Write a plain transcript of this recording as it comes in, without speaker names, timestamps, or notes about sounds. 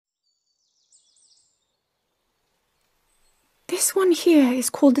This one here is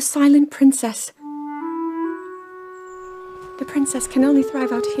called the Silent Princess. The princess can only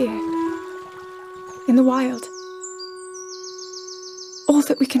thrive out here, in the wild. All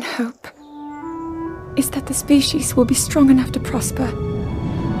that we can hope is that the species will be strong enough to prosper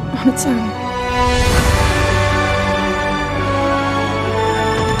on its own.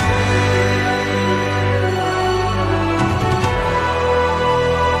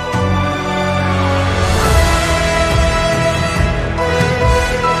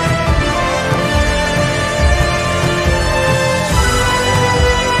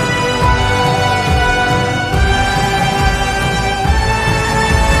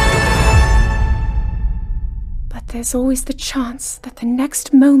 There's always the chance that the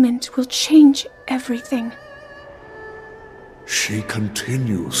next moment will change everything. She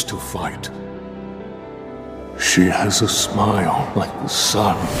continues to fight. She has a smile like the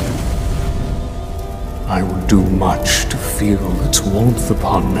sun. I would do much to feel its warmth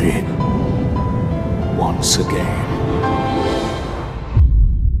upon me once again.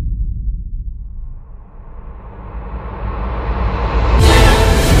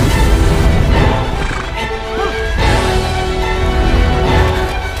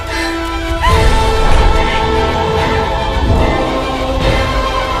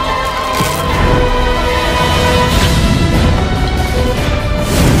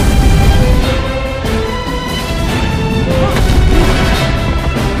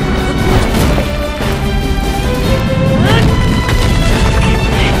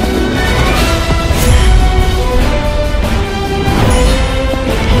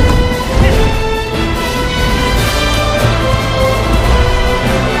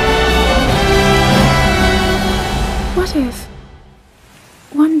 What if,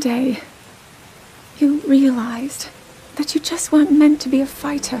 one day, you realized that you just weren't meant to be a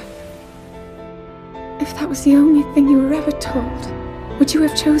fighter? If that was the only thing you were ever told, would you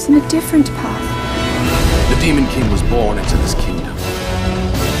have chosen a different path? The Demon King was born into this kingdom.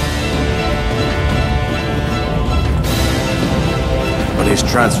 But his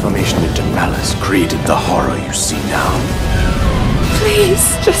transformation into malice created the horror you see now.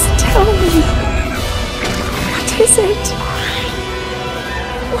 Please, just tell me. What is it?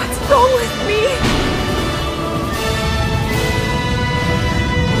 What's wrong with me?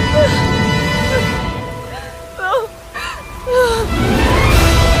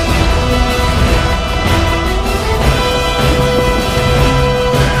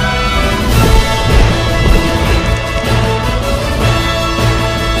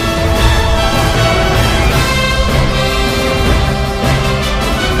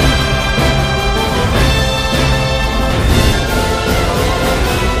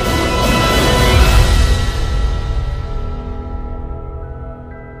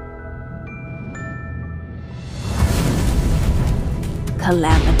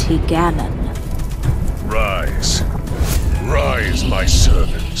 Calamity Ganon. Rise. Rise, my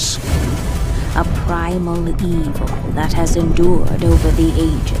servants. A primal evil that has endured over the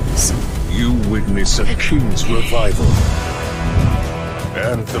ages. You witness a king's revival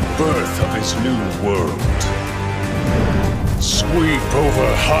and the birth of his new world. Sweep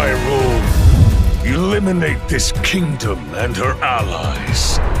over Hyrule. Eliminate this kingdom and her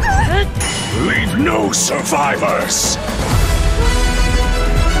allies. Leave no survivors.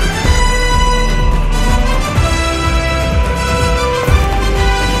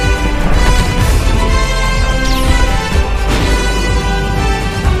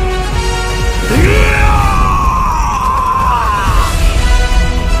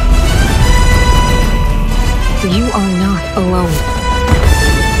 You are not alone.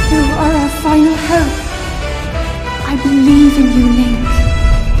 You are our final hope. I believe in you, Link.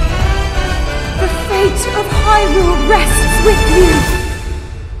 The fate of Hyrule rests with you.